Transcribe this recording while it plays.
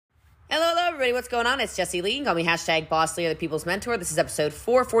Hello, everybody. What's going on? It's Jessie Lee. Call me #BossLee or the People's Mentor. This is episode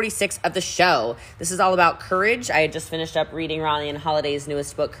 446 of the show. This is all about courage. I had just finished up reading Ryan Holiday's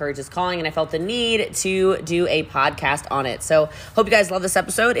newest book, Courage is Calling, and I felt the need to do a podcast on it. So hope you guys love this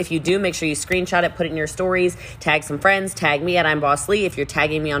episode. If you do, make sure you screenshot it, put it in your stories, tag some friends, tag me at I'm Boss Lee. If you're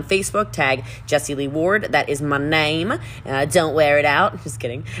tagging me on Facebook, tag Jessie Lee Ward. That is my name. Don't wear it out. Just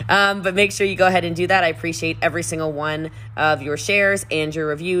kidding. But make sure you go ahead and do that. I appreciate every single one of your shares and your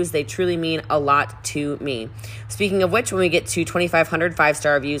reviews. They truly mean a lot to me. Speaking of which, when we get to 2,500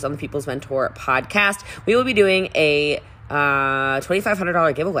 5-star reviews on the People's Mentor podcast, we will be doing a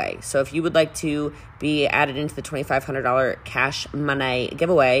 $2,500 giveaway. So if you would like to be added into the $2,500 cash money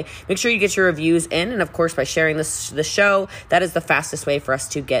giveaway, make sure you get your reviews in. And of course, by sharing the show, that is the fastest way for us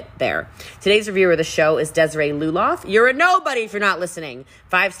to get there. Today's reviewer of the show is Desiree Luloff. You're a nobody if you're not listening.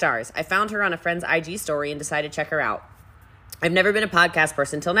 5 stars. I found her on a friend's IG story and decided to check her out. I've never been a podcast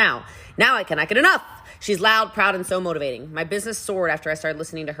person till now. Now I cannot get enough. She's loud, proud, and so motivating. My business soared after I started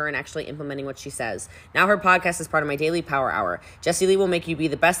listening to her and actually implementing what she says. Now her podcast is part of my daily power hour. Jessie Lee will make you be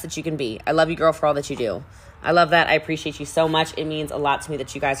the best that you can be. I love you, girl, for all that you do. I love that. I appreciate you so much. It means a lot to me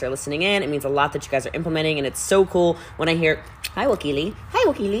that you guys are listening in. It means a lot that you guys are implementing, and it's so cool when I hear, hi, Wakili. Hi,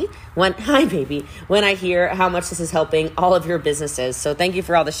 Wakili. Hi, baby. When I hear how much this is helping all of your businesses. So thank you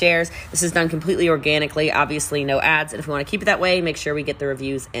for all the shares. This is done completely organically, obviously no ads. And if we want to keep it that way, make sure we get the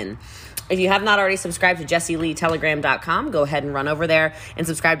reviews in. If you have not already subscribed to JessieLeeTelegram.com, go ahead and run over there and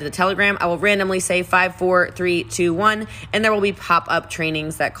subscribe to the Telegram. I will randomly say 5, 4, 3, 2, 1, and there will be pop-up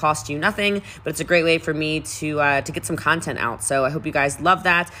trainings that cost you nothing, but it's a great way for me to get some content out. So I hope you guys love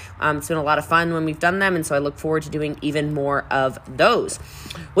that. It's been a lot of fun when we've done them, and so I look forward to doing even more of those.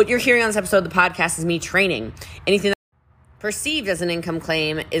 What you're hearing on this episode of the podcast is me training. Anything perceived as an income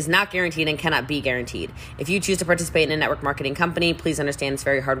claim is not guaranteed and cannot be guaranteed. If you choose to participate in a network marketing company, please understand it's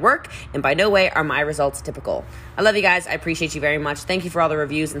very hard work, and by no way are my results typical. I love you guys. I appreciate you very much. Thank you for all the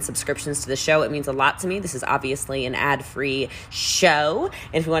reviews and subscriptions to the show. It means a lot to me. This is obviously an ad-free show,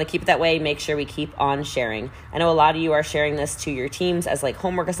 and if we want to keep it that way, make sure we keep on sharing. I know a lot of you are sharing this to your teams as like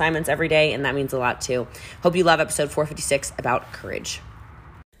homework assignments every day, and that means a lot too. Hope you love episode 456 about courage.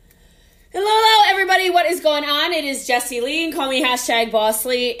 Hello, everybody. What is going on? It is Jessie Lee, and call me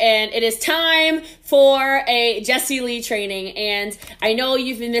 #BossLee, and it is time for a Jessie Lee training, and I know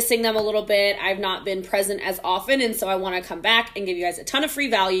you've been missing them a little bit. I've not been present as often, and so I want to come back and give you guys a ton of free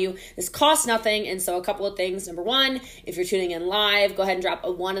value. This costs nothing, and so a couple of things. Number one, if you're tuning in live, go ahead and drop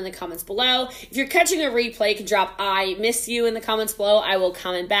a 1 in the comments below. If you're catching a replay, you can drop I miss you in the comments below. I will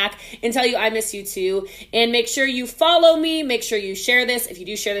comment back and tell you I miss you too, and make sure you follow me. Make sure you share this. If you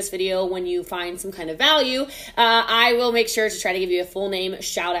do share this video when you find some kind of value, I will make sure to try to give you a full name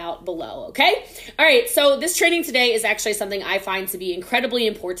shout out below, okay? All right, so this training today is actually something I find to be incredibly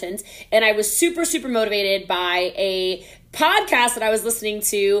important, and I was super, super motivated by a podcast that I was listening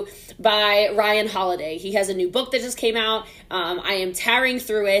to by Ryan Holiday. He has a new book that just came out. I am tearing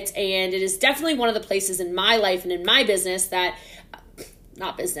through it, and it is definitely one of the places in my life and in my business that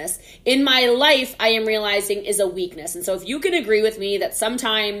in my life I am realizing is a weakness. And so if you can agree with me that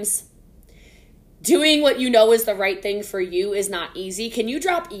sometimes doing what you know is the right thing for you is not easy, can you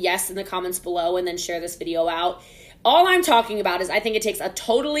drop yes in the comments below and then share this video out? All I'm talking about is I think it takes a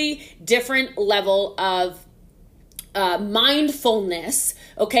totally different level of mindfulness,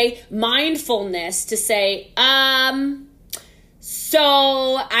 okay? Mindfulness to say,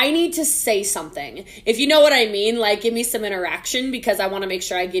 so I need to say something. If you know what I mean, like give me some interaction because I want to make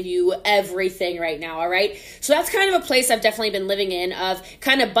sure I give you everything right now, all right? So that's kind of a place I've definitely been living in, of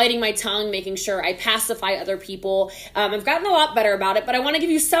kind of biting my tongue, making sure I pacify other people. I've gotten a lot better about it, but I want to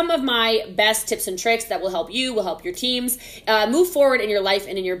give you some of my best tips and tricks that will help you, will help your teams move forward in your life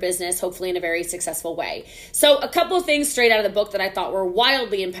and in your business, hopefully in a very successful way. So a couple of things straight out of the book that I thought were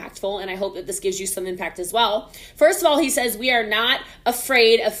wildly impactful, and I hope that this gives you some impact as well. First of all, he says we are not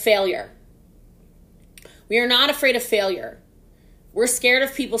afraid of failure. We are not afraid of failure. We're scared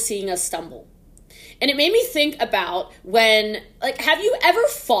of people seeing us stumble. And it made me think about when, like, have you ever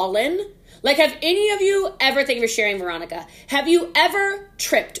fallen? Like, have any of you ever, thank you for sharing, Veronica, have you ever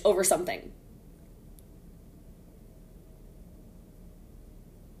tripped over something?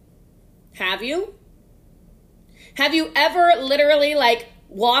 Have you? Have you ever literally, like,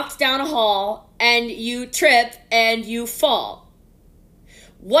 walked down a hall and you trip and you fall?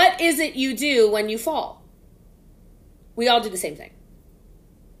 What is it you do when you fall? We all do the same thing.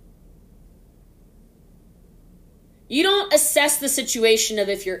 You don't assess the situation of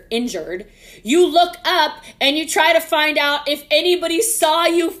if you're injured. You look up and you try to find out if anybody saw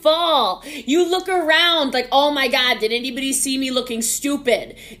you fall. You look around like, oh my God, did anybody see me looking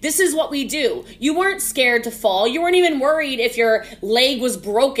stupid? This is what we do. You weren't scared to fall. You weren't even worried if your leg was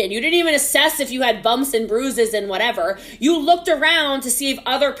broken. You didn't even assess if you had bumps and bruises and whatever. You looked around to see if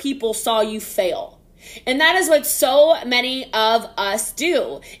other people saw you fail. And that is what so many of us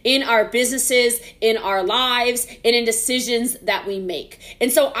do in our businesses, in our lives, and in decisions that we make.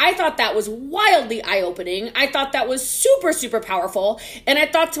 And so I thought that was wildly eye-opening. I thought that was super, super powerful. And I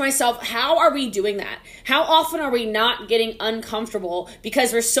thought to myself, how are we doing that? How often are we not getting uncomfortable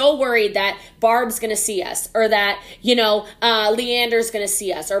because we're so worried that Barb's going to see us, or that, Leander's going to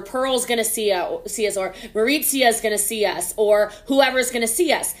see us, or Pearl's going to see us, or Maritzia's going to see us, or whoever's going to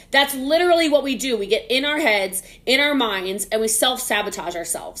see us. That's literally what we do. We get in our heads, in our minds, and we self-sabotage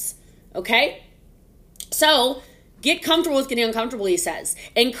ourselves. Okay? So get comfortable with getting uncomfortable, he says.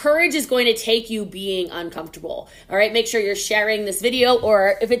 And courage is going to take you being uncomfortable. All right? Make sure you're sharing this video,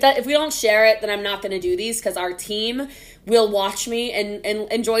 or if we don't share it, then I'm not going to do these, because our team will watch me and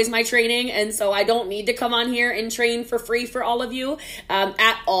enjoys my training. And so I don't need to come on here and train for free for all of you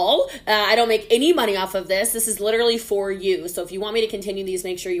at all. I don't make any money off of this. This is literally for you. So if you want me to continue these,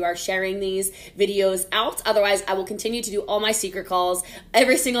 make sure you are sharing these videos out. Otherwise, I will continue to do all my secret calls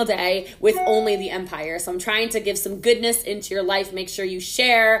every single day with only the Empire. So I'm trying to give some goodness into your life. Make sure you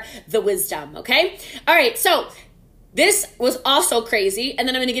share the wisdom, okay? All right, so this was also crazy, and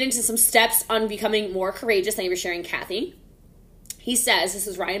then I'm going to get into some steps on becoming more courageous. Thank you for sharing, Kathy. He says, this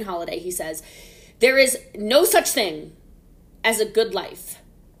is Ryan Holiday, he says, there is no such thing as a good life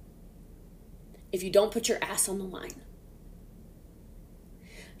if you don't put your ass on the line.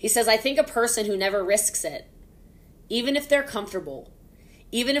 He says, I think a person who never risks it, even if they're comfortable,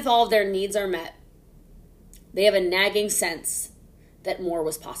 even if all of their needs are met, they have a nagging sense that more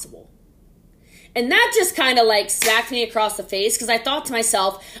was possible. And that just kind of like smacked me across the face, because I thought to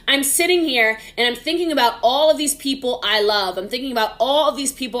myself, I'm sitting here and I'm thinking about all of these people I love. I'm thinking about all of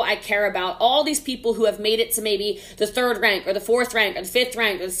these people I care about, all these people who have made it to maybe the 3rd rank or the 4th rank or the 5th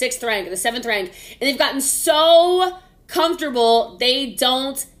rank or the 6th rank or the 7th rank. And they've gotten so comfortable, they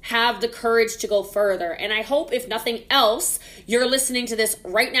don't have the courage to go further. And I hope, if nothing else, you're listening to this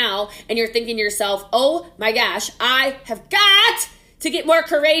right now and you're thinking to yourself, oh my gosh, I have got to get more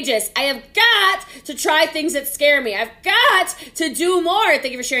courageous. I have got to try things that scare me. I've got to do more.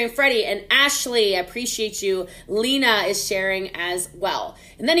 Thank you for sharing, Freddie. And Ashley, I appreciate you. Lena is sharing as well.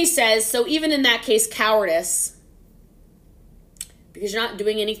 And then he says, so even in that case, cowardice, because you're not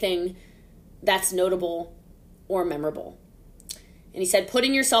doing anything that's notable or memorable. And he said,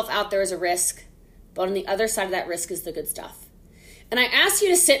 putting yourself out there is a risk, but on the other side of that risk is the good stuff. And I ask you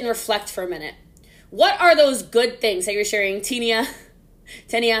to sit and reflect for a minute. What are those good things that you're sharing? Tenia,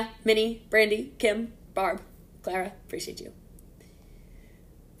 Minnie, Brandy, Kim, Barb, Clara, appreciate you.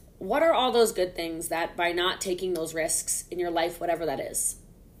 What are all those good things that by not taking those risks in your life, whatever that is,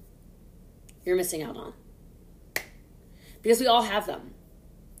 you're missing out on? Because we all have them,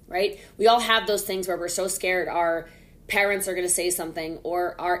 right? We all have those things where we're so scared our parents are going to say something,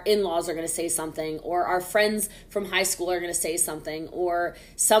 or our in-laws are going to say something, or our friends from high school are going to say something, or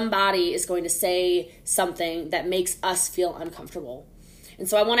somebody is going to say something that makes us feel uncomfortable. And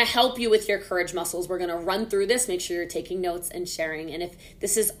so I want to help you with your courage muscles. We're going to run through this. Make sure you're taking notes and sharing. And if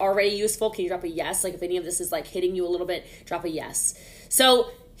this is already useful, can you drop a yes? Like if any of this is like hitting you a little bit, drop a yes. So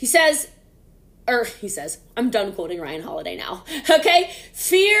he says, I'm done quoting Ryan Holiday now. Okay.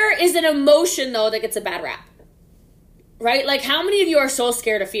 Fear is an emotion though that gets a bad rap, right? Like how many of you are so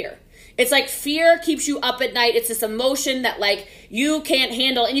scared of fear? It's like fear keeps you up at night. It's this emotion that like you can't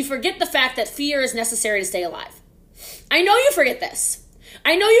handle, and you forget the fact that fear is necessary to stay alive. I know you forget this.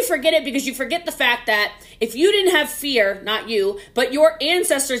 I know you forget it because you forget the fact that if you didn't have fear, not you, but your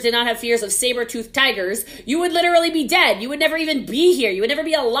ancestors did not have fears of saber-toothed tigers, you would literally be dead. You would never even be here. You would never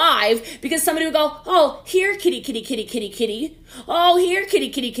be alive because somebody would go, oh, here, kitty, kitty, kitty, kitty, kitty. Oh, here, kitty,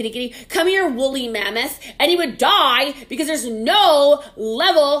 kitty, kitty, kitty. Come here, woolly mammoth. And he would die because there's no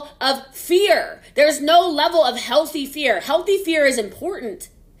level of fear. There's no level of healthy fear. Healthy fear is important.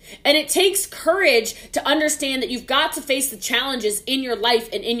 And it takes courage to understand that you've got to face the challenges in your life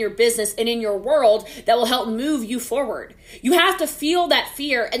and in your business and in your world that will help move you forward. You have to feel that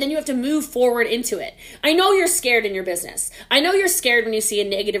fear, and then you have to move forward into it. I know you're scared in your business. I know you're scared when you see a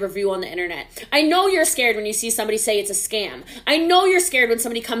negative review on the internet. I know you're scared when you see somebody say it's a scam. I know you're scared when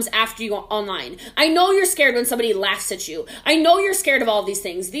somebody comes after you online. I know you're scared when somebody laughs at you. I know you're scared of all of these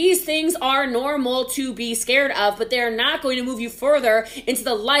things. These things are normal to be scared of, but they're not going to move you further into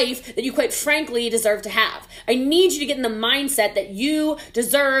the life that you quite frankly deserve to have. I need you to get in the mindset that you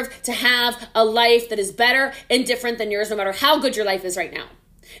deserve to have a life that is better and different than yours, no matter how good your life is right now.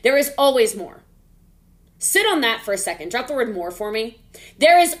 There is always more. Sit on that for a second. Drop the word more for me.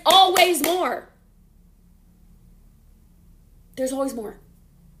 There is always more. There's always more.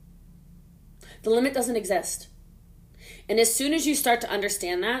 The limit doesn't exist. And as soon as you start to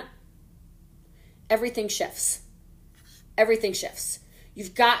understand that, everything shifts. Everything shifts.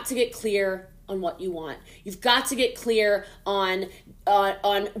 You've got to get clear on what you want. You've got to get clear on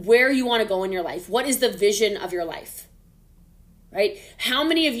where you want to go in your life. What is the vision of your life? Right? How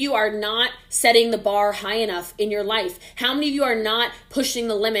many of you are not setting the bar high enough in your life? How many of you are not pushing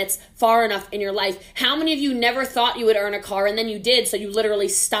the limits far enough in your life? How many of you never thought you would earn a car and then you did, so you literally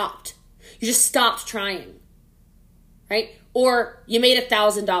stopped? You just stopped trying, right? Or you made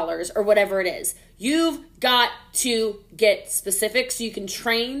 $1,000 or whatever it is. You've got to get specific so you can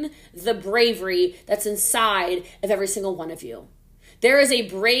train the bravery that's inside of every single one of you. There is a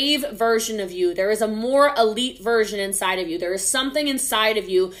brave version of you. There is a more elite version inside of you. There is something inside of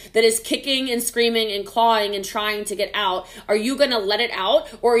you that is kicking and screaming and clawing and trying to get out. Are you going to let it out,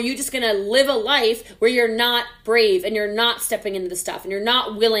 or are you just going to live a life where you're not brave and you're not stepping into the stuff and you're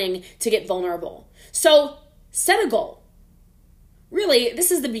not willing to get vulnerable? So set a goal. Really, this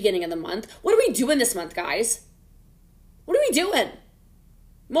is the beginning of the month. What are we doing this month, guys? What are we doing?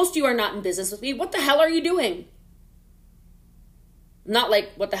 Most of you are not in business with me. What the hell are you doing? Not like,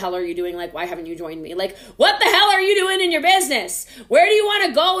 what the hell are you doing? Like, why haven't you joined me? Like, what the hell are you doing in your business? Where do you want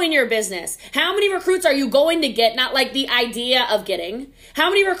to go in your business? How many recruits are you going to get? Not like the idea of getting. How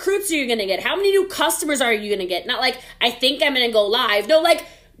many recruits are you going to get? How many new customers are you going to get? Not like, I think I'm going to go live. No, like,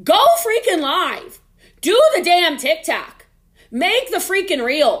 go freaking live. Do the damn TikTok. Make the freaking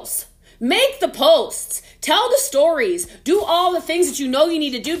reels. Make the posts. Tell the stories. Do all the things that you know you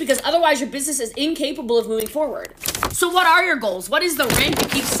need to do, because otherwise your business is incapable of moving forward. So what are your goals? What is the rank you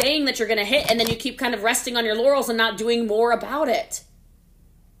keep saying that you're going to hit, and then you keep kind of resting on your laurels and not doing more about it?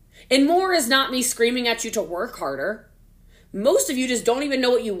 And more is not me screaming at you to work harder. Most of you just don't even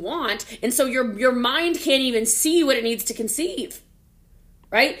know what you want, and so your mind can't even see what it needs to conceive,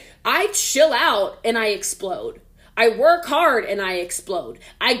 right? I chill out and I explode. I work hard and I explode.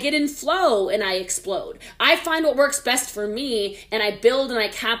 I get in flow and I explode. I find what works best for me and I build and I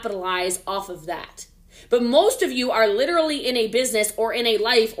capitalize off of that. But most of you are literally in a business or in a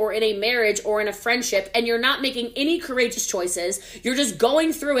life or in a marriage or in a friendship, and you're not making any courageous choices. You're just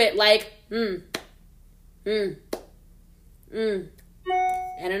going through it like, and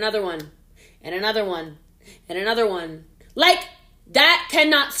another one, and another one, and another one. Like, that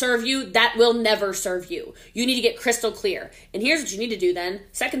cannot serve you. That will never serve you. You need to get crystal clear. And here's what you need to do then.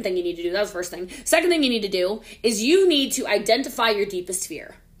 Second thing you need to do. That was the first thing. Second thing you need to do is you need to identify your deepest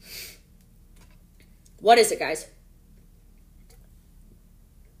fear. What is it, guys?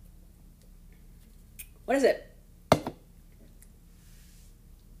 What is it?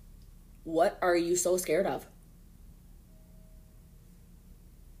 What are you so scared of?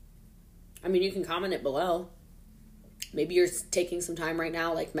 I mean, you can comment it below. Maybe you're taking some time right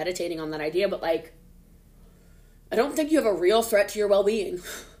now, like meditating on that idea, but like, I don't think you have a real threat to your well-being.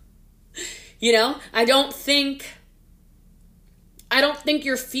 You know, I don't think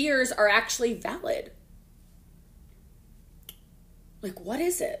your fears are actually valid. Like, what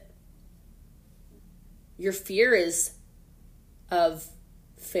is it? Your fear is of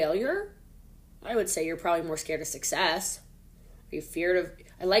failure? I would say you're probably more scared of success. Are you feared of,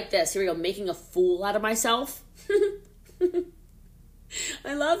 I like this, here we go, making a fool out of myself?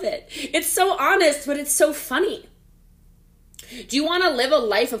 I love it. It's so honest, but it's so funny. Do you want to live a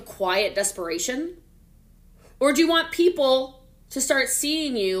life of quiet desperation? Or do you want people to start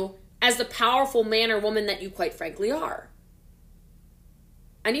seeing you as the powerful man or woman that you quite frankly are?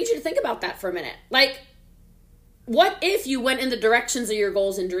 I need you to think about that for a minute. Like, what if you went in the directions of your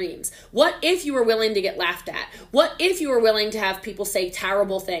goals and dreams? What if you were willing to get laughed at? What if you were willing to have people say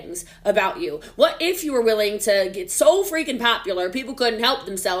terrible things about you? What if you were willing to get so freaking popular people couldn't help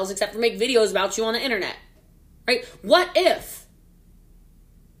themselves except for make videos about you on the internet? Right? What if?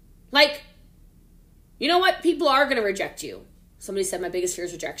 Like, you know what? People are going to reject you. Somebody said my biggest fear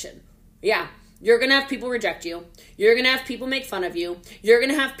is rejection. Yeah. You're going to have people reject you. You're going to have people make fun of you. You're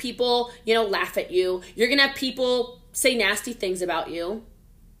going to have people, laugh at you. You're going to have people say nasty things about you.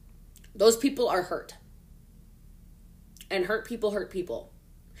 Those people are hurt. And hurt people hurt people.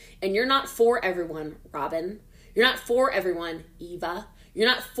 And you're not for everyone, Robin. You're not for everyone, Eva. You're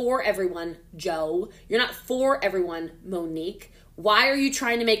not for everyone, Joe. You're not for everyone, Monique. Why are you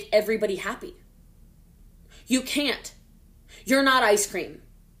trying to make everybody happy? You can't. You're not ice cream.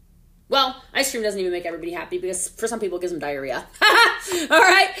 Well, ice cream doesn't even make everybody happy because for some people it gives them diarrhea. All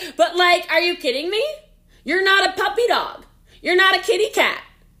right? But like, are you kidding me? You're not a puppy dog. You're not a kitty cat.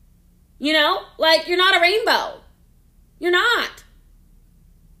 You know? Like, you're not a rainbow. You're not.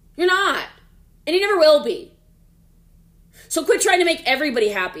 You're not. And you never will be. So quit trying to make everybody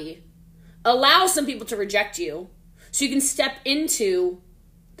happy. Allow some people to reject you so you can step into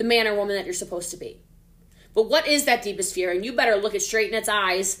the man or woman that you're supposed to be. But what is that deepest fear? And you better look it straight in its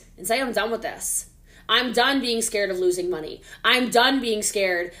eyes and say, I'm done with this. I'm done being scared of losing money. I'm done being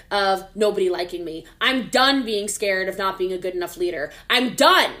scared of nobody liking me. I'm done being scared of not being a good enough leader. I'm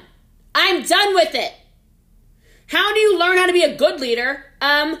done. I'm done with it. How do you learn how to be a good leader?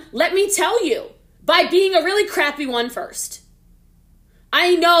 Let me tell you. By being a really crappy one first.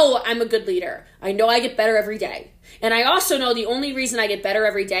 I know I'm a good leader. I know I get better every day. And I also know the only reason I get better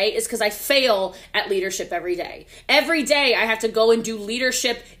every day is because I fail at leadership every day. Every day I have to go and do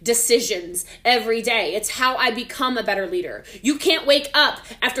leadership decisions every day. It's how I become a better leader. You can't wake up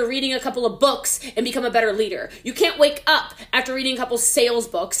after reading a couple of books and become a better leader. You can't wake up after reading a couple sales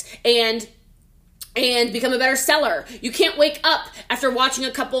books and become a better seller. You can't wake up after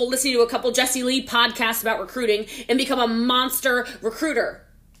listening to a couple Jesse Lee podcasts about recruiting and become a monster recruiter,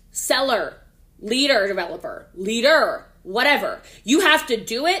 seller, leader, developer, leader, whatever. You have to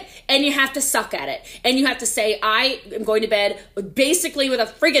do it and you have to suck at it. And you have to say, I am going to bed basically with a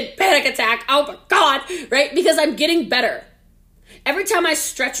friggin' panic attack. Oh my God, right? Because I'm getting better. Every time I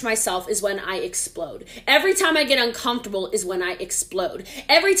stretch myself is when I explode. Every time I get uncomfortable is when I explode.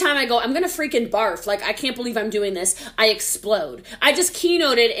 Every time I go, I'm going to freaking barf. Like, I can't believe I'm doing this. I explode. I just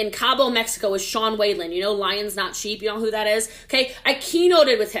keynoted in Cabo, Mexico with Sean Whalen. You know, Lions Not Sheep. You know who that is? Okay. I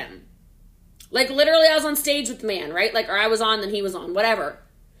keynoted with him. Like, literally I was on stage with the man, right? Like, or I was on, then he was on, whatever.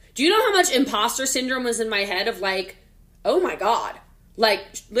 Do you know how much imposter syndrome was in my head of like, oh my God. Like,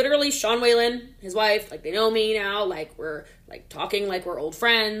 literally, Sean Whalen, his wife, like, they know me now. Like, we're, like, talking like we're old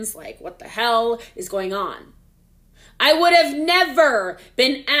friends. Like, what the hell is going on? I would have never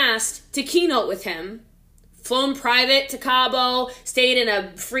been asked to keynote with him, flown private to Cabo, stayed in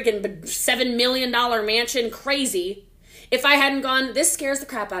a freaking $7 million mansion, crazy, if I hadn't gone, this scares the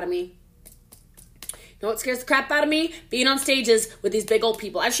crap out of me. You know what scares the crap out of me? Being on stages with these big old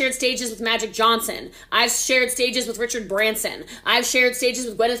people. I've shared stages with Magic Johnson. I've shared stages with Richard Branson. I've shared stages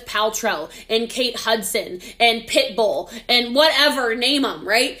with Gwyneth Paltrow and Kate Hudson and Pitbull and whatever, name them,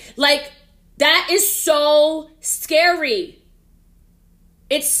 right? Like, that is so scary.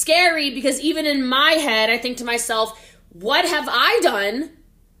 It's scary because even in my head, I think to myself, what have I done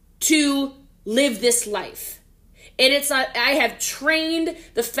to live this life? And it's I have trained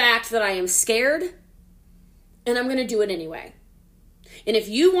the fact that I am scared. And I'm going to do it anyway. And if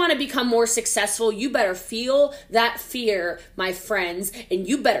you want to become more successful, you better feel that fear, my friends, and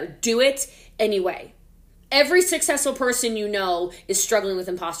you better do it anyway. Every successful person you know is struggling with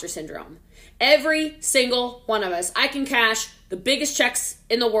imposter syndrome. Every single one of us. I can cash the biggest checks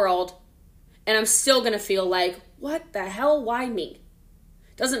in the world, and I'm still going to feel like, what the hell? Why me?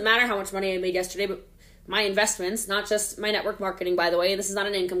 Doesn't matter how much money I made yesterday, but my investments, not just my network marketing, by the way, this is not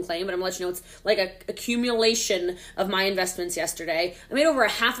an income claim, but I'm going to let you know it's like a accumulation of my investments yesterday. I made over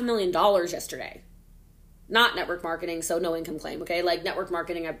 $500,000 yesterday. Not network marketing, so no income claim, okay? Like network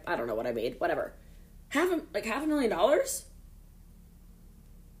marketing, I don't know what I made, whatever. $500,000?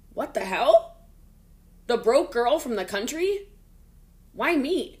 What the hell? The broke girl from the country? Why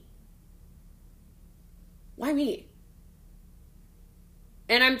me? Why me?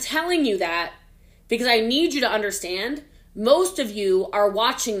 And I'm telling you that because I need you to understand, most of you are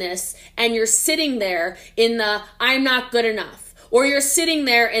watching this and you're sitting there in the, I'm not good enough. Or you're sitting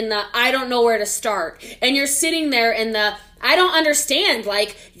there in the, I don't know where to start. And you're sitting there in the, I don't understand.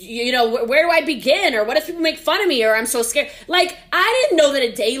 Like, you know, where do I begin? Or what if people make fun of me? Or I'm so scared. Like, I didn't know that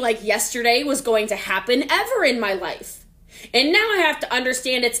a day like yesterday was going to happen ever in my life. And now I have to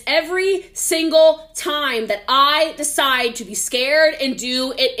understand it's every single time that I decide to be scared and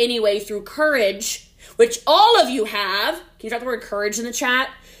do it anyway through courage, which all of you have. Can you drop the word courage in the chat?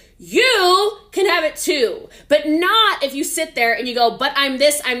 You can have it too, but not if you sit there and you go, but I'm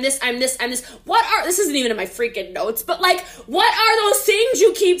this, I'm this, I'm this, I'm this. This isn't even in my freaking notes, but like, what are those things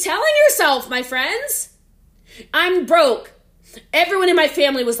you keep telling yourself, my friends? I'm broke. Everyone in my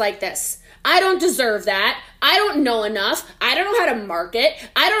family was like this. I don't deserve that. I don't know enough. I don't know how to market.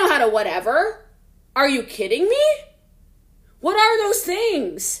 I don't know how to whatever. Are you kidding me? What are those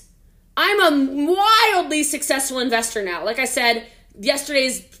things? I'm a wildly successful investor now. Like I said,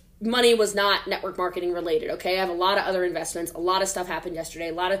 yesterday's money was not network marketing related, okay? I have a lot of other investments. A lot of stuff happened yesterday.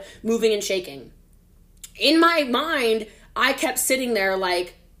 A lot of moving and shaking. In my mind, I kept sitting there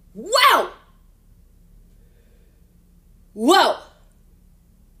like, Whoa! Whoa!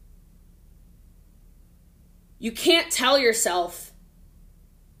 You can't tell yourself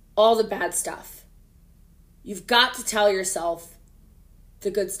all the bad stuff. You've got to tell yourself the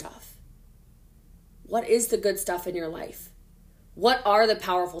good stuff. What is the good stuff in your life? What are the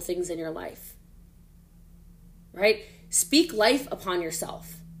powerful things in your life? Right? Speak life upon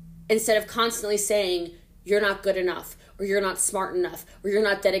yourself instead of constantly saying you're not good enough, or you're not smart enough, or you're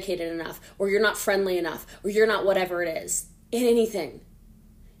not dedicated enough, or you're not friendly enough, or you're not whatever it is. In anything.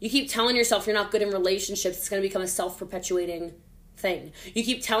 You keep telling yourself you're not good in relationships, it's going to become a self-perpetuating thing. You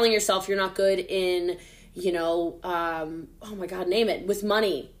keep telling yourself you're not good in, oh my God, name it, with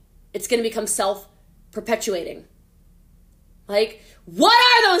money. It's going to become self-perpetuating. Like, what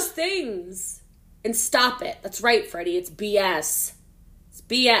are those things? And stop it. That's right, Freddie. It's BS. It's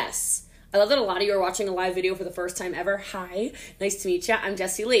BS. I love that a lot of you are watching a live video for the first time ever. Hi. Nice to meet you. I'm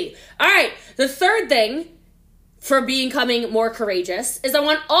Jessie Lee. All right. The third thing for becoming more courageous is I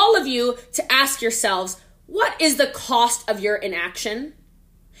want all of you to ask yourselves, what is the cost of your inaction?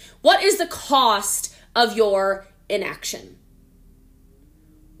 What is the cost of your inaction?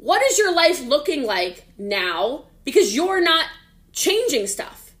 What is your life looking like now? Because you're not changing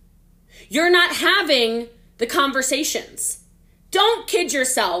stuff. You're not having the conversations. Don't kid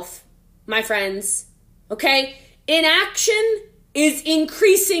yourself, my friends, okay? Inaction is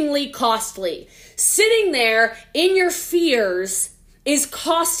increasingly costly. Sitting there in your fears is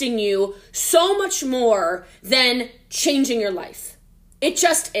costing you so much more than changing your life. It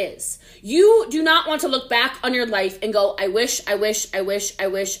just is. You do not want to look back on your life and go, I wish.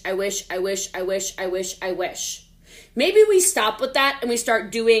 Maybe we stop with that and we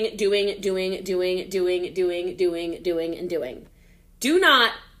start doing. Do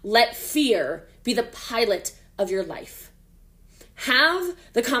not let fear be the pilot of your life. Have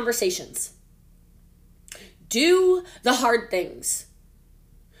the conversations. Do the hard things.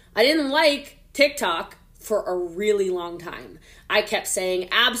 I didn't like TikTok for a really long time. I kept saying,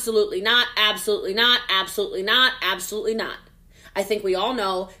 absolutely not, absolutely not, absolutely not, absolutely not. I think we all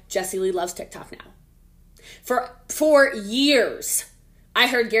know Jessie Lee loves TikTok now. For years, I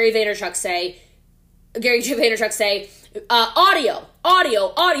heard Gary Vaynerchuk say, audio. Audio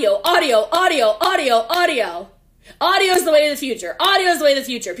is the way of the future. Audio is the way of the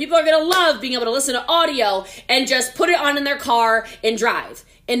future. People are going to love being able to listen to audio and just put it on in their car and drive.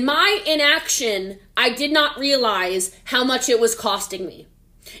 In my inaction, I did not realize how much it was costing me.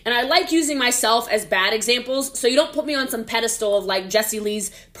 And I like using myself as bad examples, so you don't put me on some pedestal of like Jessie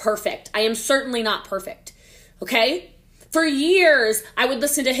Lee's perfect. I am certainly not perfect. Okay? For years, I would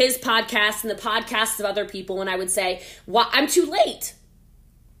listen to his podcast and the podcasts of other people, and I would say, well, I'm too late.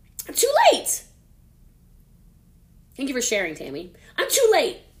 I'm too late. Thank you for sharing, Tammy. I'm too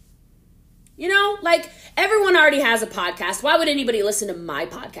late. Everyone already has a podcast. Why would anybody listen to my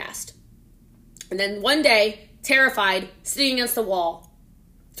podcast? And then one day, terrified, sitting against the wall,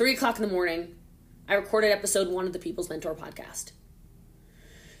 3:00 in the morning, I recorded episode 1 of the People's Mentor podcast.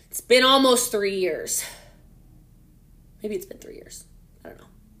 It's been almost 3 years. Maybe it's been 3 years. I don't know.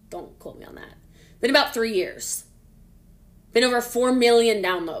 Don't quote me on that. Been about 3 years. Been over 4 million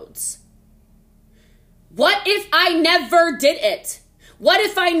downloads. What if I never did it? What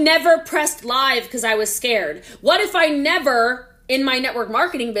if I never pressed live because I was scared? What if I never, in my network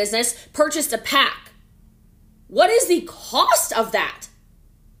marketing business, purchased a pack? What is the cost of that?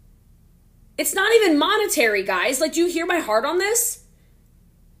 It's not even monetary, guys. Do you hear my heart on this?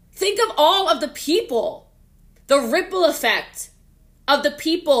 Think of all of the people, the ripple effect of the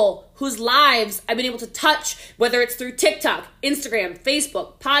people whose lives I've been able to touch, whether it's through TikTok, Instagram,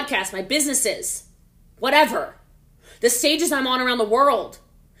 Facebook, podcasts, my businesses, whatever. The stages I'm on around the world,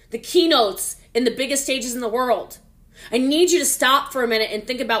 the keynotes in the biggest stages in the world. I need you to stop for a minute and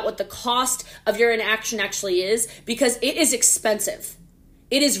think about what the cost of your inaction actually is, because it is expensive.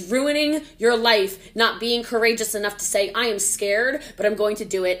 It is ruining your life not being courageous enough to say, I am scared, but I'm going to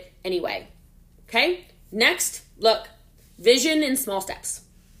do it anyway. Okay? Next, look, vision in small steps.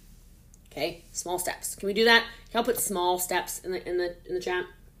 Okay? Small steps. Can we do that? Can I put small steps in the chat?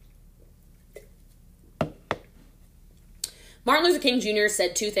 Martin Luther King Jr.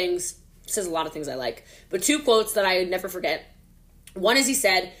 said 2 things, says a lot of things I like, but 2 quotes that I would never forget. One is he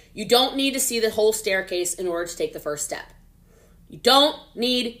said, you don't need to see the whole staircase in order to take the first step. You don't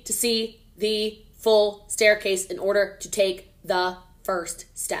need to see the full staircase in order to take the first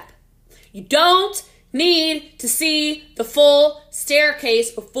step. You don't need to see the full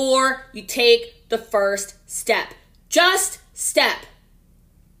staircase before you take the first step. Just step.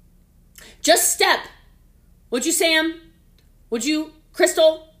 Just step. Would you, Sam? Would you,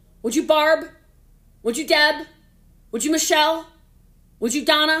 Crystal? Would you Barb? Would you Deb? Would you Michelle? Would you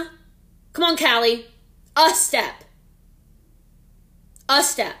Donna? Come on, Callie. A step. A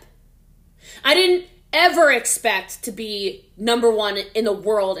step. I didn't ever expect to be number one in the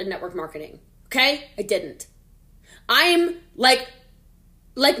world in network marketing. Okay? I didn't. I'm like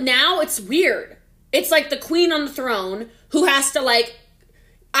now it's weird. It's like the queen on the throne who has to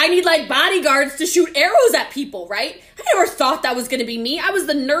I need bodyguards to shoot arrows at people, right? I never thought that was going to be me. I was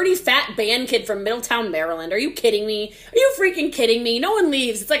the nerdy fat band kid from Middletown, Maryland. Are you kidding me? Are you freaking kidding me? No one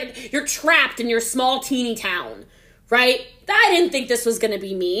leaves. It's like you're trapped in your small teeny town, right? I didn't think this was going to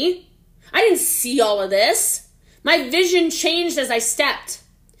be me. I didn't see all of this. My vision changed as I stepped.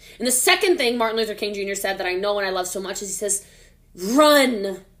 And the second thing Martin Luther King Jr. said that I know and I love so much is he says, run.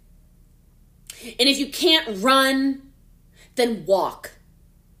 And if you can't run, then walk.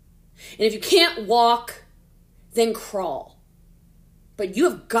 And if you can't walk, then crawl. But you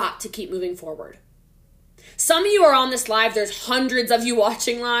have got to keep moving forward. Some of you are on this live. There's hundreds of you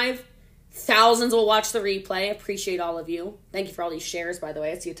watching live. Thousands will watch the replay. I appreciate all of you. Thank you for all these shares, by the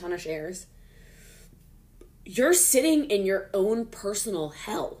way. I see a ton of shares. You're sitting in your own personal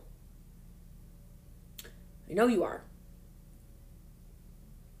hell. I know you are.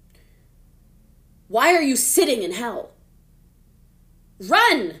 Why are you sitting in hell?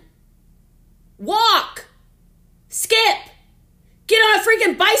 Run! Walk! Skip! Get on a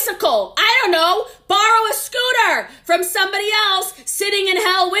freaking bicycle! I don't know! Borrow a scooter from somebody else sitting in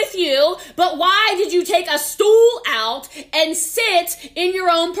hell with you. But why did you take a stool out and sit in your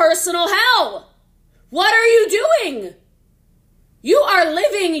own personal hell? What are you doing? You are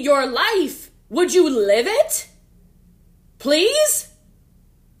living your life. Would you live it? Please?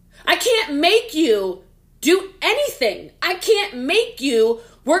 I can't make you do anything. I can't make you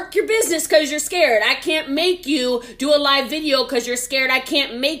work your business because you're scared. I can't make you do a live video because you're scared. I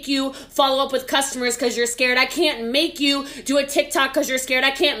can't make you follow up with customers because you're scared. I can't make you do a TikTok because you're scared.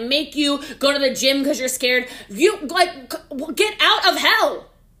 I can't make you go to the gym because you're scared. You get out of hell.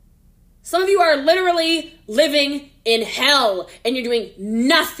 Some of you are literally living in hell and you're doing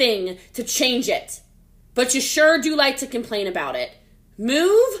nothing to change it. But you sure do like to complain about it.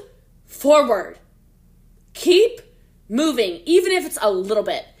 Move forward. Keep moving, even if it's a little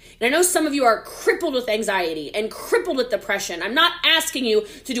bit. And I know some of you are crippled with anxiety and crippled with depression. I'm not asking you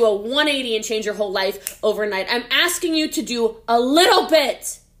to do a 180 and change your whole life overnight. I'm asking you to do a little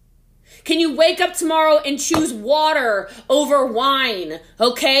bit. Can you wake up tomorrow and choose water over wine?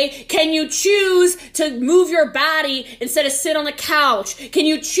 Okay? Can you choose to move your body instead of sit on the couch? Can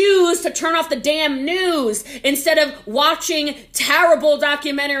you choose to turn off the damn news instead of watching terrible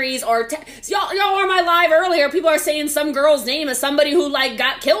documentaries or y'all on my live earlier, people are saying some girl's name is somebody who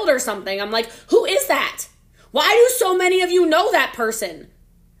got killed or something. I'm like, who is that? Why do so many of you know that person?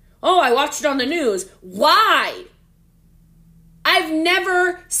 Oh, I watched it on the news. Why? I've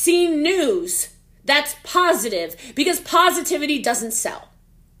never seen news that's positive because positivity doesn't sell.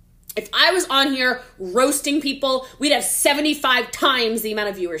 If I was on here roasting people, we'd have 75 times the amount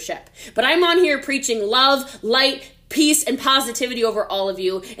of viewership. But I'm on here preaching love, light, peace, and positivity over all of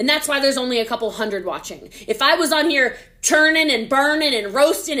you. And that's why there's only a couple hundred watching. If I was on here churning and burning and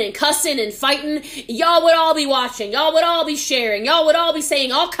roasting and cussing and fighting, y'all would all be watching. Y'all would all be sharing. Y'all would all be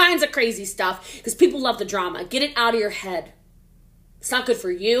saying all kinds of crazy stuff because people love the drama. Get it out of your head. It's not good for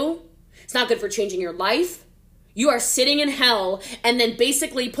you. It's not good for changing your life. You are sitting in hell and then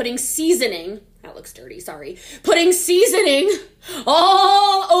basically putting seasoning, that looks dirty, sorry, putting seasoning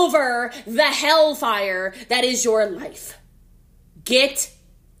all over the hellfire that is your life. Get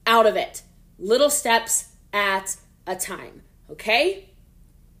out of it. Little steps at a time, okay?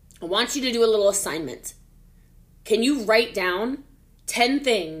 I want you to do a little assignment. Can you write down 10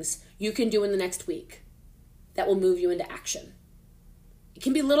 things you can do in the next week that will move you into action? It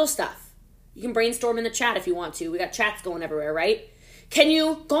can be little stuff. You can brainstorm in the chat if you want to. We got chats going everywhere, right? Can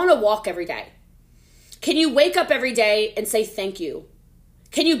you go on a walk every day? Can you wake up every day and say thank you?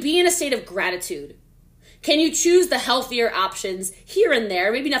 Can you be in a state of gratitude? Can you choose the healthier options here and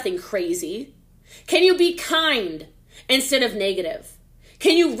there? Maybe nothing crazy. Can you be kind instead of negative?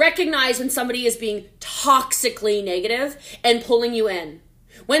 Can you recognize when somebody is being toxically negative and pulling you in?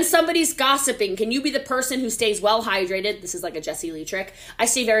 When somebody's gossiping, can you be the person who stays well hydrated? This is like a Jessie Lee trick. I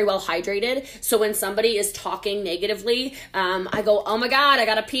stay very well hydrated. So when somebody is talking negatively, I go, oh my God, I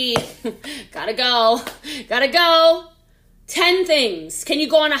gotta pee. Gotta go. 10 things. Can you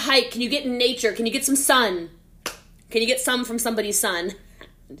go on a hike? Can you get in nature? Can you get some sun? Can you get some from somebody's sun?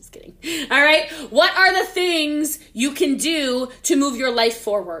 I'm just kidding. All right. What are the things you can do to move your life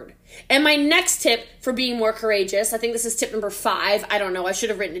forward? And my next tip for being more courageous, I think this is tip number 5. I don't know. I should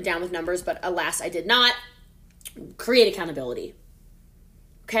have written it down with numbers, but alas, I did not. Create accountability.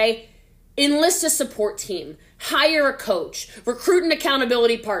 Okay? Enlist a support team. Hire a coach. Recruit an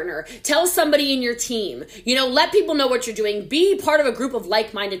accountability partner. Tell somebody in your team. Let people know what you're doing. Be part of a group of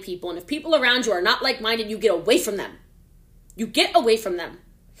like-minded people. And if people around you are not like-minded, you get away from them. You get away from them.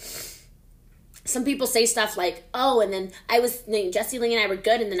 Some people say stuff like, oh, and then Jesse Lee and I were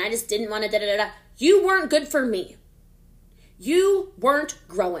good, and then I just didn't want to da-da-da-da. You weren't good for me. You weren't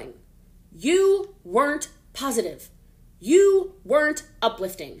growing. You weren't positive. You weren't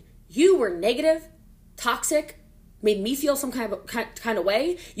uplifting. You were negative, toxic, made me feel some kind of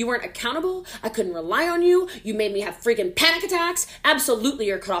way. You weren't accountable. I couldn't rely on you. You made me have freaking panic attacks. Absolutely,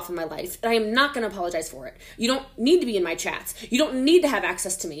 you're cut off in my life, and I am not going to apologize for it. You don't need to be in my chats. You don't need to have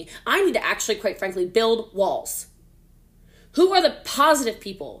access to me. I need to actually, quite frankly, build walls. Who are the positive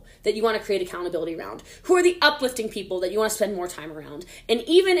people that you want to create accountability around? Who are the uplifting people that you want to spend more time around? And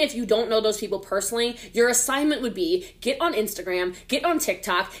even if you don't know those people personally, your assignment would be get on Instagram, get on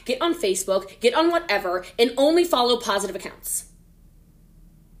TikTok, get on Facebook, get on whatever, and only follow positive accounts.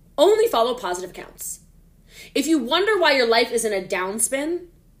 Only follow positive accounts. If you wonder why your life is in a downspin,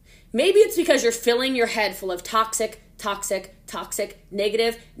 maybe it's because you're filling your head full of toxic,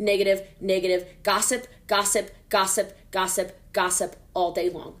 negative, gossip all day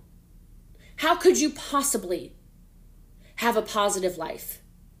long. How could you possibly have a positive life?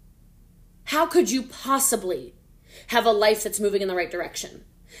 How could you possibly have a life that's moving in the right direction?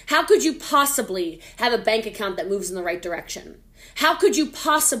 How could you possibly have a bank account that moves in the right direction? How could you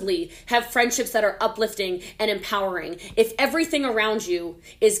possibly have friendships that are uplifting and empowering if everything around you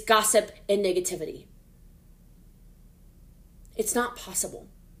is gossip and negativity? It's not possible.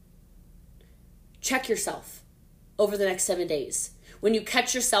 Check yourself over the next 7 days when you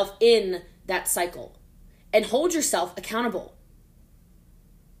catch yourself in that cycle, and hold yourself accountable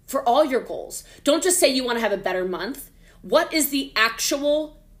for all your goals. Don't just say you want to have a better month. What is the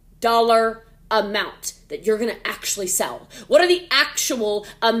actual dollar amount that you're going to actually sell? What are the actual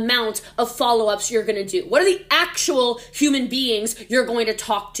amount of follow-ups you're going to do? What are the actual human beings you're going to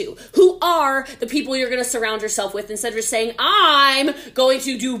talk to? Who are the people you're going to surround yourself with instead of just saying, I'm going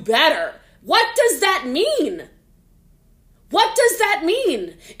to do better? What does that mean? What does that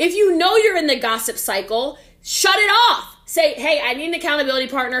mean? If you know you're in the gossip cycle, shut it off. Say, hey, I need an accountability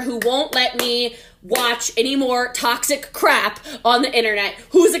partner who won't let me watch any more toxic crap on the internet.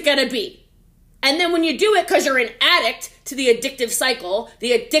 Who's it going to be? And then when you do it because you're an addict to the addictive cycle,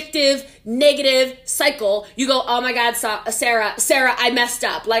 the addictive, negative cycle, you go, oh my God, Sarah, I messed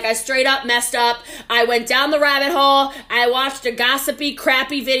up. Like I straight up messed up. I went down the rabbit hole. I watched a gossipy,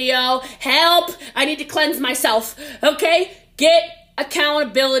 crappy video. Help. I need to cleanse myself. Okay? Get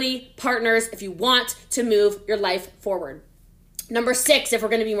accountability partners if you want to move your life forward. Number 6, if we're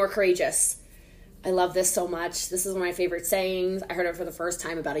going to be more courageous. I love this so much. This is one of my favorite sayings. I heard it for the first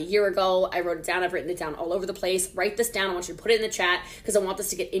time about a year ago. I wrote it down. I've written it down all over the place. Write this down. I want you to put it in the chat because I want this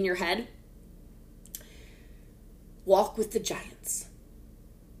to get in your head. Walk with the giants.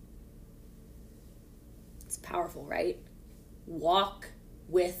 It's powerful, right? Walk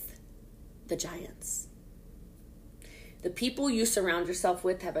with the giants. The people you surround yourself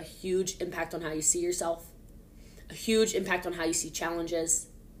with have a huge impact on how you see yourself, a huge impact on how you see challenges,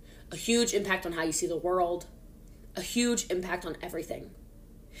 a huge impact on how you see the world, a huge impact on everything.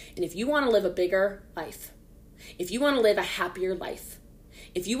 And if you want to live a bigger life, if you want to live a happier life,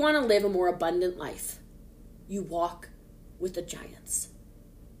 if you want to live a more abundant life, you walk with the giants.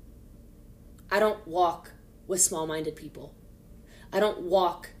 I don't walk with small-minded people. I don't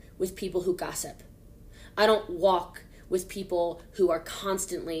walk with people who gossip. I don't walk with people who are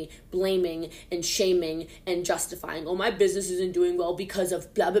constantly blaming and shaming and justifying, oh, my business isn't doing well because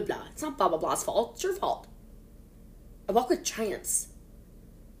of blah, blah, blah. It's not blah, blah, blah's fault. It's your fault. I walk with giants.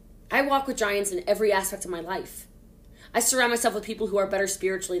 I walk with giants in every aspect of my life. I surround myself with people who are better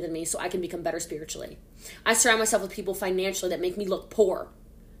spiritually than me so I can become better spiritually. I surround myself with people financially that make me look poor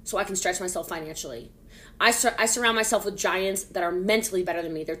so I can stretch myself financially. I surround myself with giants that are mentally better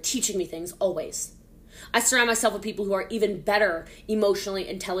than me. They're teaching me things always. I surround myself with people who are even better emotionally,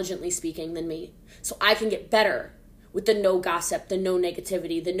 intelligently speaking than me. So I can get better with the no gossip, the no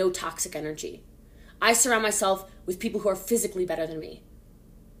negativity, the no toxic energy. I surround myself with people who are physically better than me.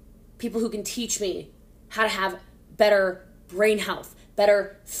 People who can teach me how to have better brain health,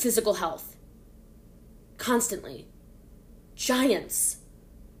 better physical health. Constantly. Giants.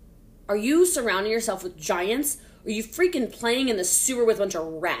 Are you surrounding yourself with giants? Or are you freaking playing in the sewer with a bunch of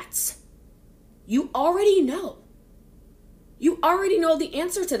rats? You already know. You already know the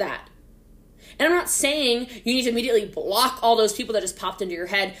answer to that. And I'm not saying you need to immediately block all those people that just popped into your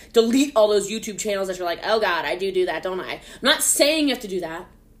head, delete all those YouTube channels that you're like, oh God, I do that, don't I? I'm not saying you have to do that.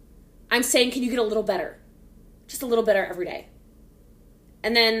 I'm saying, can you get a little better? Just a little better every day.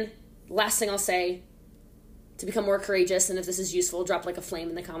 And then last thing I'll say, to become more courageous, and if this is useful, drop like a flame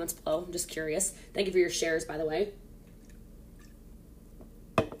in the comments below. I'm just curious. Thank you for your shares, by the way.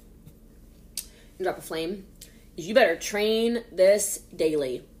 And drop a flame. You better train this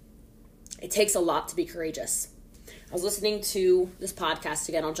daily. It takes a lot to be courageous. I was listening to this podcast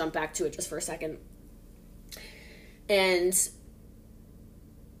again. I'll jump back to it just for a second. And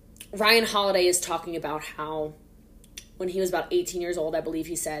Ryan Holiday is talking about how when he was about 18 years old, I believe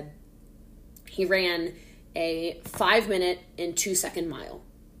he said, he ran a 5-minute and 2-second mile.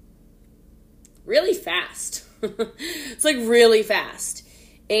 Really fast. It's like really fast.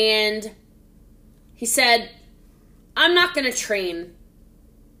 And he said, I'm not going to train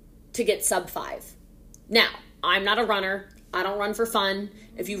to get sub 5. Now, I'm not a runner. I don't run for fun.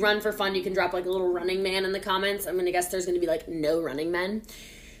 If you run for fun, you can drop like a little running man in the comments. I'm going to guess there's going to be like no running men.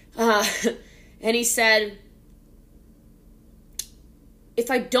 And he said,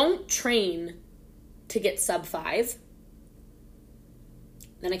 if I don't train to get sub 5,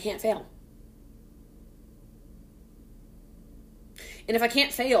 then I can't fail. And if I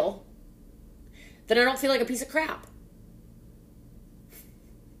can't fail, then I don't feel like a piece of crap.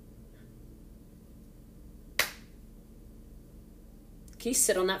 Can you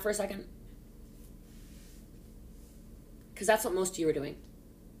sit on that for a second? Because that's what most of you are doing.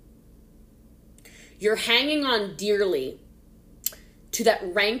 You're hanging on dearly to that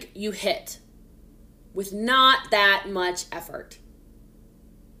rank you hit with not that much effort.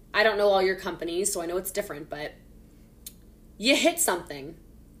 I don't know all your companies, so I know it's different, but you hit something.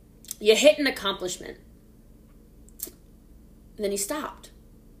 You hit an accomplishment. And then you stopped.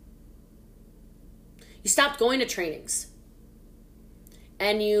 You stopped going to trainings.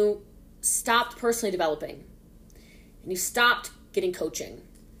 And you stopped personally developing. And you stopped getting coaching.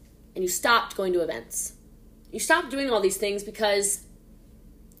 And you stopped going to events. You stopped doing all these things because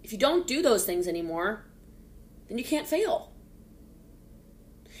if you don't do those things anymore, then you can't fail.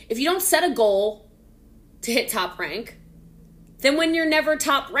 If you don't set a goal to hit top rank, then when you're never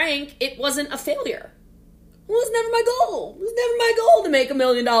top rank, it wasn't a failure. It was never my goal. It was never my goal to make $1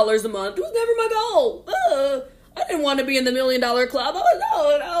 million a month. It was never my goal. I didn't want to be in the $1 Million Club.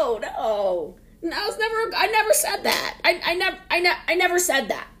 Oh, no. I never said that. I never said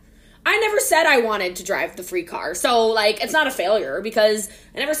that. I never said I wanted to drive the free car. So, like, it's not a failure because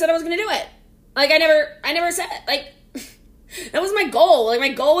I never said I was going to do it. Like, I never said, like, that was my goal. Like, my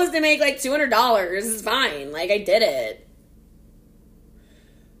goal was to make, like, $200. It's fine. Like, I did it.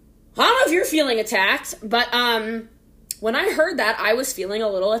 I don't know if you're feeling attacked, but, when I heard that, I was feeling a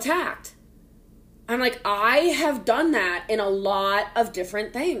little attacked. I'm like, I have done that in a lot of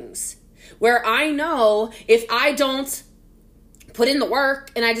different things where I know if I don't put in the work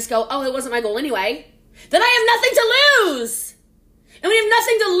and I just go, oh, it wasn't my goal anyway, then I have nothing to lose. And when you have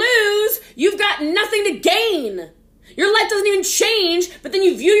nothing to lose, you've got nothing to gain. Your life doesn't even change, but then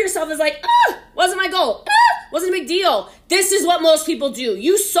you view yourself as like, wasn't my goal. Wasn't a big deal. This is what most people do.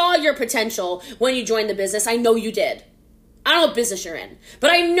 You saw your potential when you joined the business. I know you did. I don't know what business you're in, but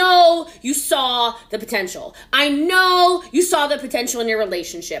I know you saw the potential. I know you saw the potential in your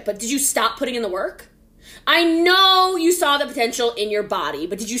relationship, but did you stop putting in the work? I know you saw the potential in your body,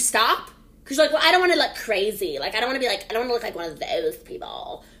 but did you stop? Because you're like, well, I don't want to look crazy. Like, I don't want to look like one of those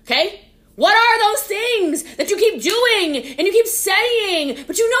people. Okay? What are those things that you keep doing and you keep saying,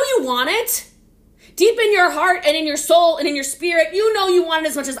 but you know you want it? Deep in your heart and in your soul and in your spirit, you know you want it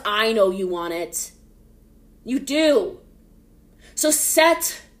as much as I know you want it. You do. So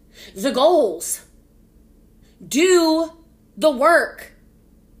set the goals. Do the work.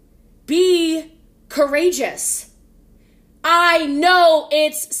 Be courageous. I know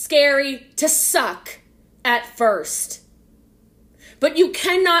it's scary to suck at first. But you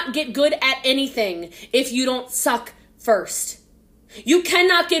cannot get good at anything if you don't suck first. You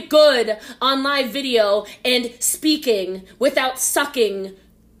cannot get good on live video and speaking without sucking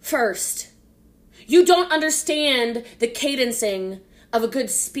first. You don't understand the cadencing of a good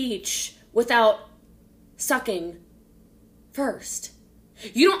speech without sucking first.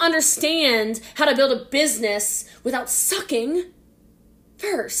 You don't understand how to build a business without sucking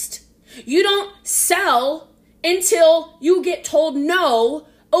first. You don't sell until you get told no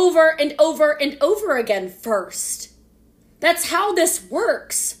over and over and over again first. That's how this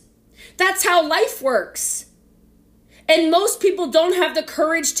works. That's how life works. And most people don't have the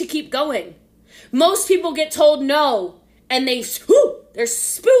courage to keep going. Most people get told no and they're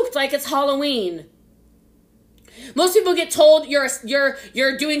spooked like it's Halloween. Most people get told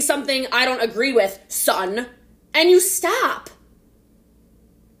you're doing something I don't agree with, son, and you stop.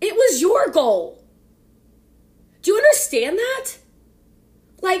 It was your goal. Do you understand that?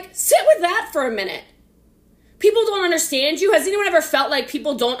 Like, sit with that for a minute. People don't understand you. Has anyone ever felt like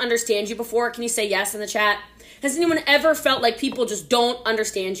people don't understand you before? Can you say yes in the chat? Has anyone ever felt like people just don't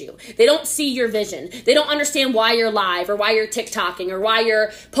understand you? They don't see your vision. They don't understand why you're live or why you're TikToking or why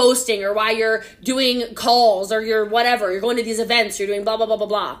you're posting or why you're doing calls or you're whatever. You're going to these events. You're doing blah, blah, blah, blah,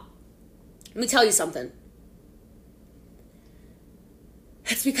 blah. Let me tell you something.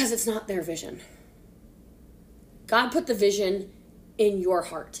 It's because it's not their vision. God put the vision in your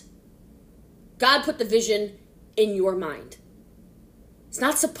heart. God put the vision in your mind. It's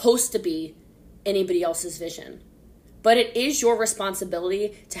not supposed to be anybody else's vision, but it is your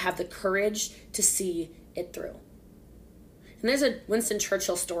responsibility to have the courage to see it through. And there's a Winston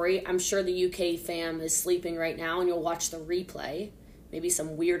Churchill story. I'm sure the UK fam is sleeping right now, and you'll watch the replay. Maybe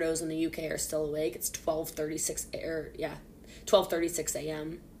some weirdos in the UK are still awake. It's 12:36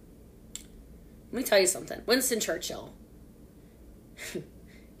 a.m. Let me tell you something. Winston Churchill.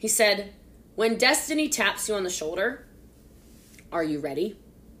 He said, "When destiny taps you on the shoulder, are you ready?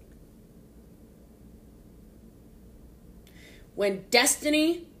 When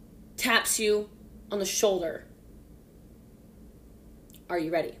destiny taps you on the shoulder, are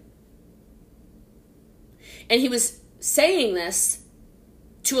you ready?" And he was saying this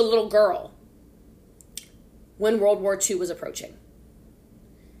to a little girl when World War II was approaching.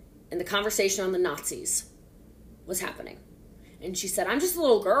 And the conversation on the Nazis was happening. And she said, I'm just a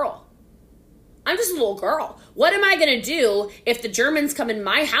little girl. I'm just a little girl. What am I going to do if the Germans come in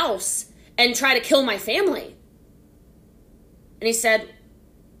my house and try to kill my family? And he said,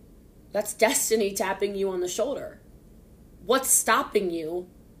 that's destiny tapping you on the shoulder. What's stopping you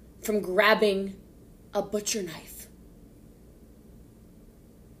from grabbing a butcher knife?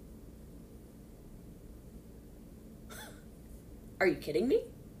 Are you kidding me?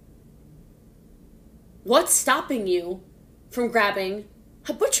 What's stopping you from grabbing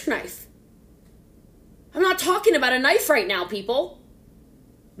a butcher knife? I'm not talking about a knife right now, people.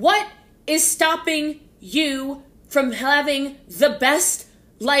 What is stopping you from having the best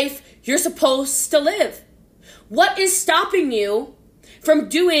life you're supposed to live? What is stopping you from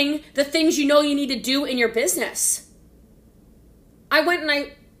doing the things you know you need to do in your business? I went and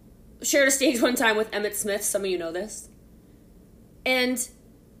I shared a stage one time with Emmett Smith. Some of you know this. And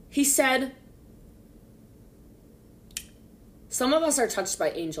he said, some of us are touched by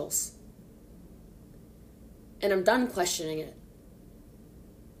angels. And I'm done questioning it.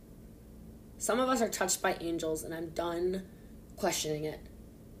 Some of us are touched by angels, and I'm done questioning it.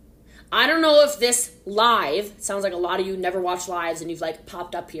 I don't know if this live, it sounds like a lot of you never watch lives and you've like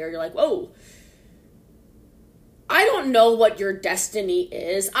popped up here. You're like, whoa. I don't know what your destiny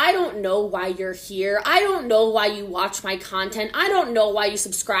is. I don't know why you're here. I don't know why you watch my content. I don't know why you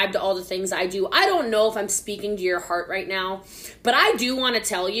subscribe to all the things I do. I don't know if I'm speaking to your heart right now. But I do want to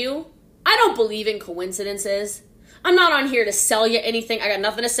tell you, I don't believe in coincidences. I'm not on here to sell you anything. I got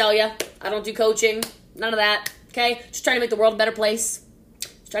nothing to sell you. I don't do coaching. None of that. Okay? Just trying to make the world a better place.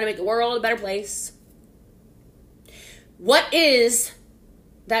 Just trying to make the world a better place. What is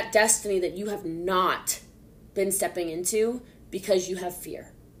that destiny that you have not been stepping into because you have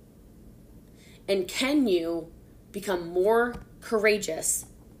fear? And can you become more courageous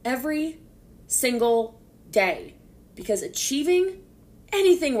every single day? Because achieving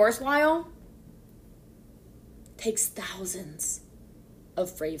anything worthwhile takes thousands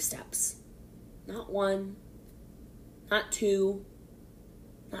of brave steps. Not one, not two,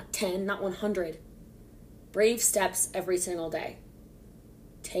 not 10, not 100. Brave steps every single day.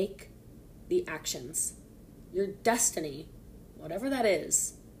 Take the actions. Your destiny, whatever that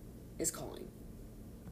is calling.